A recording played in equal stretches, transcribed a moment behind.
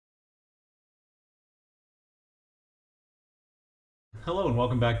Hello and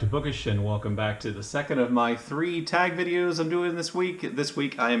welcome back to Bookish, and welcome back to the second of my 3 tag videos I'm doing this week. This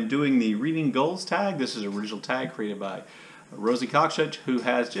week I am doing the Reading Goals tag. This is an original tag created by Rosie Cockshutt, who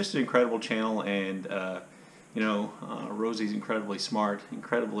has just an incredible channel, and Rosie's incredibly smart,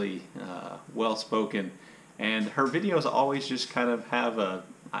 incredibly well-spoken, and her videos always just kind of have a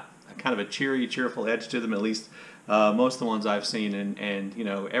kind of a cheery, cheerful edge to them, at least most of the ones I've seen,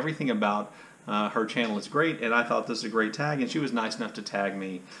 and everything about her channel is great, and I thought this was a great tag, and she was nice enough to tag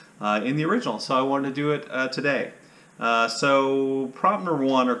me in the original, so I wanted to do it today. So prompt number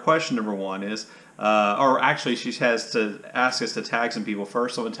 1, or question number 1 is, or actually she has to ask us to tag some people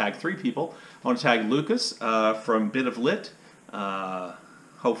first, so I'm going to tag 3 people. I want to tag Lucas from Bit of Lit.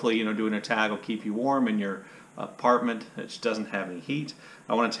 Hopefully, doing a tag will keep you warm in your apartment that doesn't have any heat.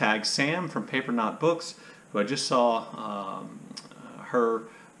 I want to tag Sam from Paper Knot Books, who I just saw her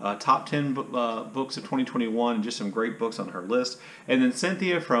top 10 books of 2021, and just some great books on her list. And then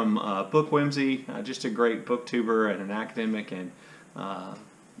Cynthia from Book Whimsy, just a great booktuber and an academic, and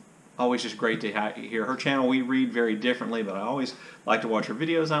always just great to hear her channel. We read very differently, but I always like to watch her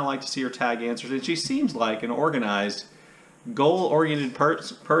videos, and I like to see her tag answers. And she seems like an organized, goal-oriented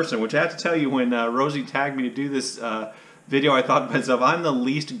person, which I have to tell you, when Rosie tagged me to do this video, I thought to myself, I'm the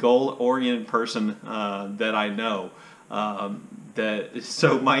least goal-oriented person that I know.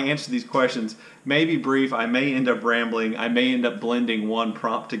 So my answer to these questions may be brief. I may end up rambling. I may end up blending one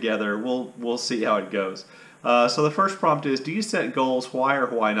prompt together. We'll see how it goes. So the first prompt is: do you set goals? Why or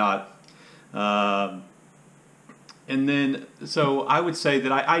why not? And then, so I would say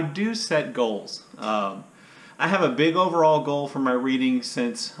that I do set goals. I have a big overall goal for my reading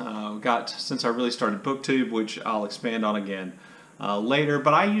since I really started BookTube, which I'll expand on again later.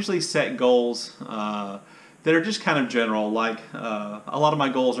 But I usually set goals that are just kind of general, like a lot of my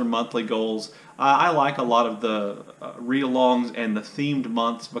goals are monthly goals. I like a lot of the read-alongs and the themed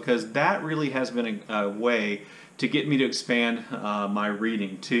months, because that really has been a way to get me to expand my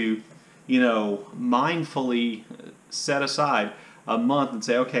reading, to mindfully set aside a month and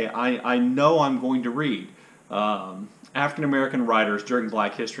say, okay, I know I'm going to read African American writers during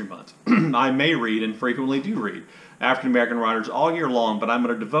Black History Month. I may read, and frequently do read, African American writers all year long, but I'm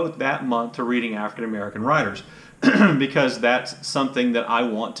going to devote that month to reading African American writers because that's something that I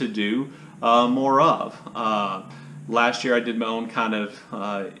want to do more of. Last year I did my own kind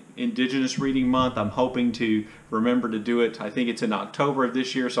of Indigenous Reading Month. I'm hoping to remember to do it. I think it's in October of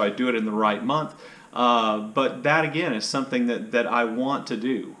this year, so I do it in the right month. But that, again, is something that I want to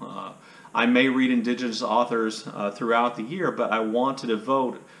do. I may read Indigenous authors throughout the year, but I want to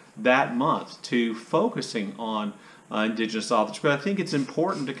devote that month to focusing on Indigenous authors. But I think it's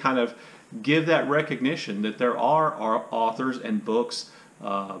important to kind of give that recognition that there are authors and books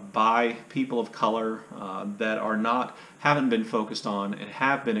by people of color that haven't been focused on and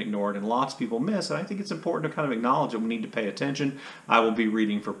have been ignored, and lots of people miss. And I think it's important to kind of acknowledge that we need to pay attention. I will be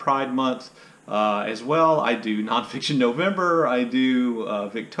reading for Pride Month as well. I do Nonfiction November. I do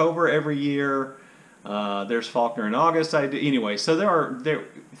Victober every year. There's Faulkner in August. Anyway, so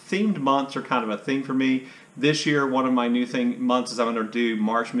themed months are kind of a thing for me. This year, one of my new months is I'm going to do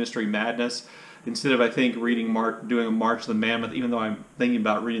March Mystery Madness. Instead of, I think, doing a March of the Mammoth, even though I'm thinking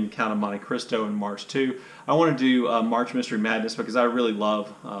about reading The Count of Monte Cristo in March too, I want to do March Mystery Madness because I really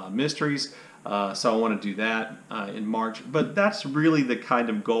love mysteries. So I want to do that in March. But that's really the kind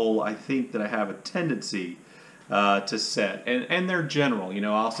of goal I think that I have a tendency to set. And they're general.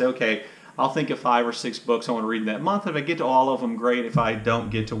 I'll say, okay, I'll think of 5 or 6 books I want to read in that month. If I get to all of them, great. If I don't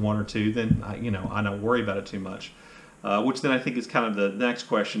get to 1 or 2, then I don't worry about it too much. Which then I think is kind of the next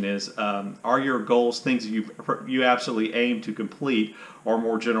question is, are your goals things that you absolutely aim to complete, or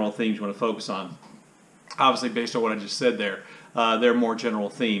more general themes you want to focus on? Obviously, based on what I just said there are more general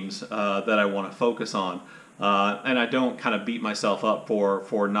themes that I want to focus on. And I don't kind of beat myself up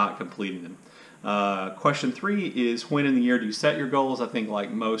for not completing them. Question 3 is, when in the year do you set your goals? I think, like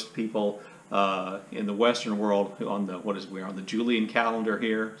most people in the Western world, we're on the Julian calendar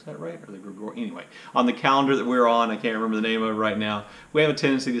here. Is that right? Or the Gregorian? Anyway, on the calendar that we're on, I can't remember the name of it right now. We have a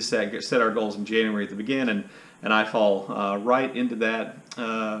tendency to set our goals in January at the beginning, and I fall right into that.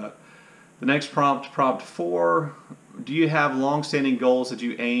 The next prompt 4. Do you have long-standing goals that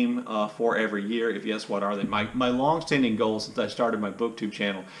you aim for every year? If yes, what are they? My long-standing goals since I started my BookTube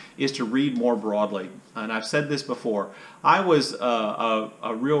channel is to read more broadly. And I've said this before. I was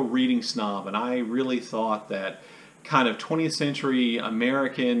a real reading snob, and I really thought that kind of 20th century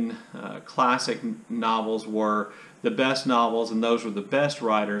American classic novels were the best novels, and those were the best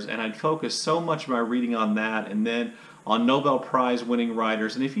writers, and I'd focus so much of my reading on that, and then on Nobel Prize winning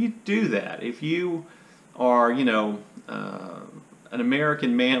writers. And if you do that, if you are, an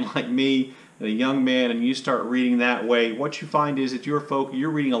American man like me, a young man, and you start reading that way, what you find is that you're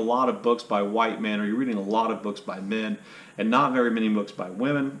reading a lot of books by white men, or you're reading a lot of books by men, and not very many books by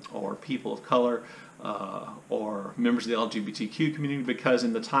women or people of color or members of the LGBTQ community, because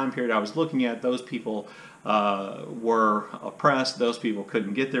in the time period I was looking at, those people were oppressed. Those people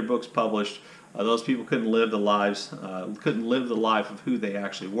couldn't get their books published. Those people couldn't live the life of who they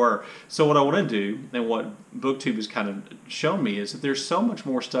actually were. So what I want to do, and what BookTube has kind of shown me, is that there's so much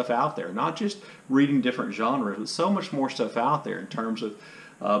more stuff out there, not just reading different genres, but so much more stuff out there in terms of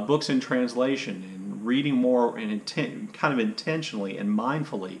books in translation, and reading more and kind of intentionally and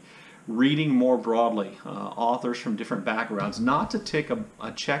mindfully reading more broadly, authors from different backgrounds, not to tick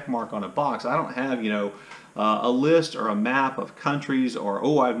a check mark on a box. I don't have, a list or a map of countries, or,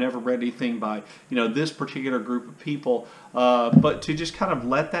 oh, I've never read anything by, this particular group of people, but to just kind of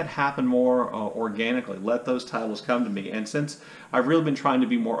let that happen more organically, let those titles come to me. And since I've really been trying to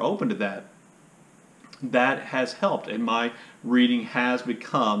be more open to that, that has helped, and my reading has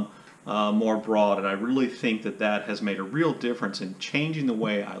become more broad, and I really think that that has made a real difference in changing the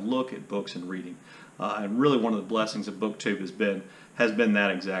way I look at books and reading. And really one of the blessings of BookTube has been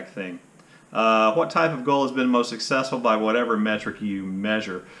that exact thing. What type of goal has been most successful by whatever metric you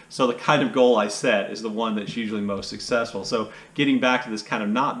measure? So the kind of goal I set is the one that's usually most successful. So getting back to this kind of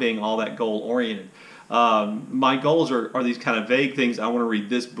not being all that goal oriented. My goals are these kind of vague things. I want to read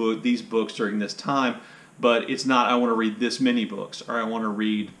these books during this time. But it's not, I want to read this many books, or I want to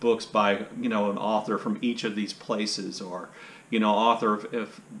read books by, an author from each of these places, or, author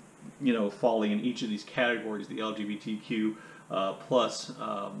of falling in each of these categories, the LGBTQ plus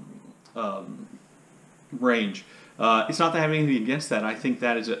range. It's not that I have anything against that. I think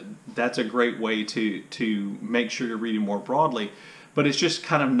that's a great way to make sure you're reading more broadly, but it's just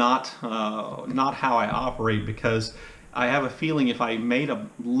kind of not how I operate, because I have a feeling if I made a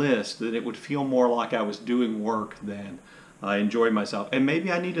list that it would feel more like I was doing work than I enjoyed myself. And maybe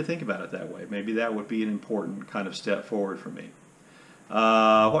I need to think about it that way. Maybe that would be an important kind of step forward for me.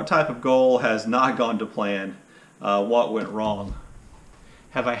 What type of goal has not gone to plan? What went wrong?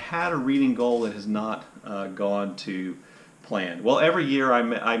 Have I had a reading goal that has not gone to plan? Well, every year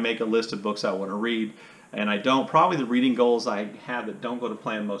I make a list of books I want to read. And I don't. Probably the reading goals I have that don't go to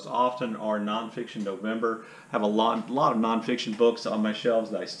plan most often are Nonfiction November. I have a lot of nonfiction books on my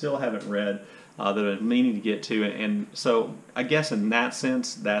shelves that I still haven't read, that I'm meaning to get to. And so I guess in that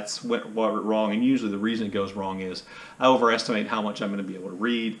sense, that's what went wrong. And usually the reason it goes wrong is I overestimate how much I'm going to be able to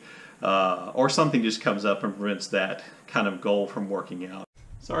read, or something just comes up and prevents that kind of goal from working out.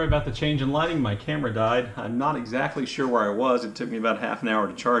 Sorry about the change in lighting. My camera died. I'm not exactly sure where I was. It took me about half an hour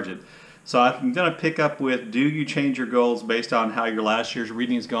to charge it. So I'm going to pick up with, do you change your goals based on how your last year's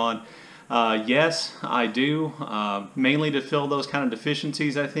reading has gone? Yes, I do, mainly to fill those kind of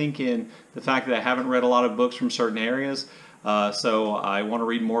deficiencies, I think, in the fact that I haven't read a lot of books from certain areas. So I want to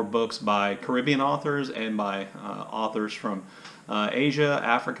read more books by Caribbean authors and by authors from Asia,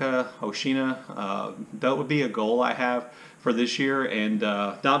 Africa, Oceania. That would be a goal I have for this year, and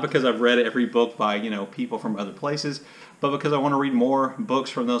not because I've read every book by people from other places, but because I want to read more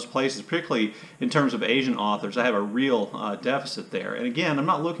books from those places, particularly in terms of Asian authors. I have a real deficit there. And again, I'm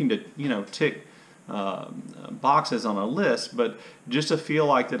not looking to tick boxes on a list, but just to feel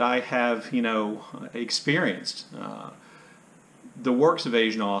like that I have experienced the works of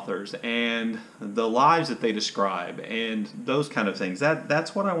Asian authors and the lives that they describe and those kind of things.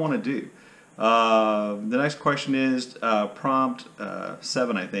 That's what I want to do. The next question is prompt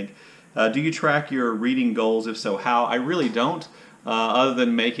 7, I think. Do you track your reading goals? If so, how? I really don't. Other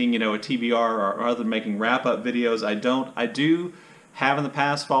than making a TBR, or other than making wrap-up videos, I don't. I do have in the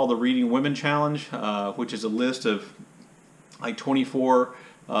past followed the Reading Women Challenge, which is a list of like 24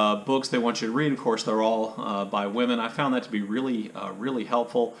 books they want you to read. Of course, they're all by women. I found that to be really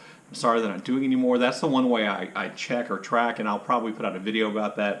helpful. I'm sorry that I'm not doing anymore. That's the one way I check or track, and I'll probably put out a video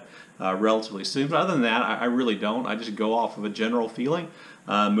about that relatively soon. But other than that, I really don't. I just go off of a general feeling,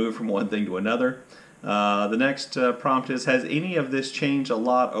 move from one thing to another. The next prompt is, has any of this changed a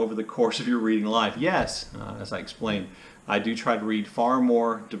lot over the course of your reading life? Yes, as I explained, I do try to read far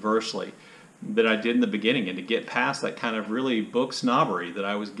more diversely than I did in the beginning, and to get past that kind of really book snobbery that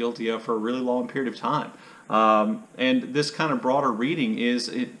I was guilty of for a really long period of time. And this kind of broader reading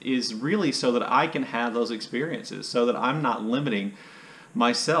is really so that I can have those experiences, so that I'm not limiting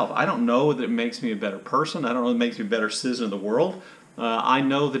myself. I don't know that it makes me a better person. I don't know that it makes me a better citizen of the world. I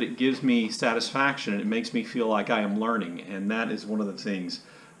know that it gives me satisfaction and it makes me feel like I am learning, and that is one of the things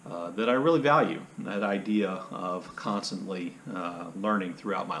that I really value, that idea of constantly learning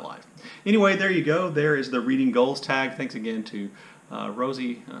throughout my life. Anyway, there you go. There is the reading goals tag. Thanks again to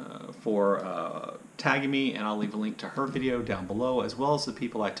Rosie for tagging me, and I'll leave a link to her video down below, as well as the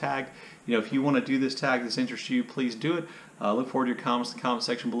people I tagged. You know, if you want to do this tag, this interests you, please do it. Look forward to your comments in the comment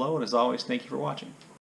section below, and as always, thank you for watching.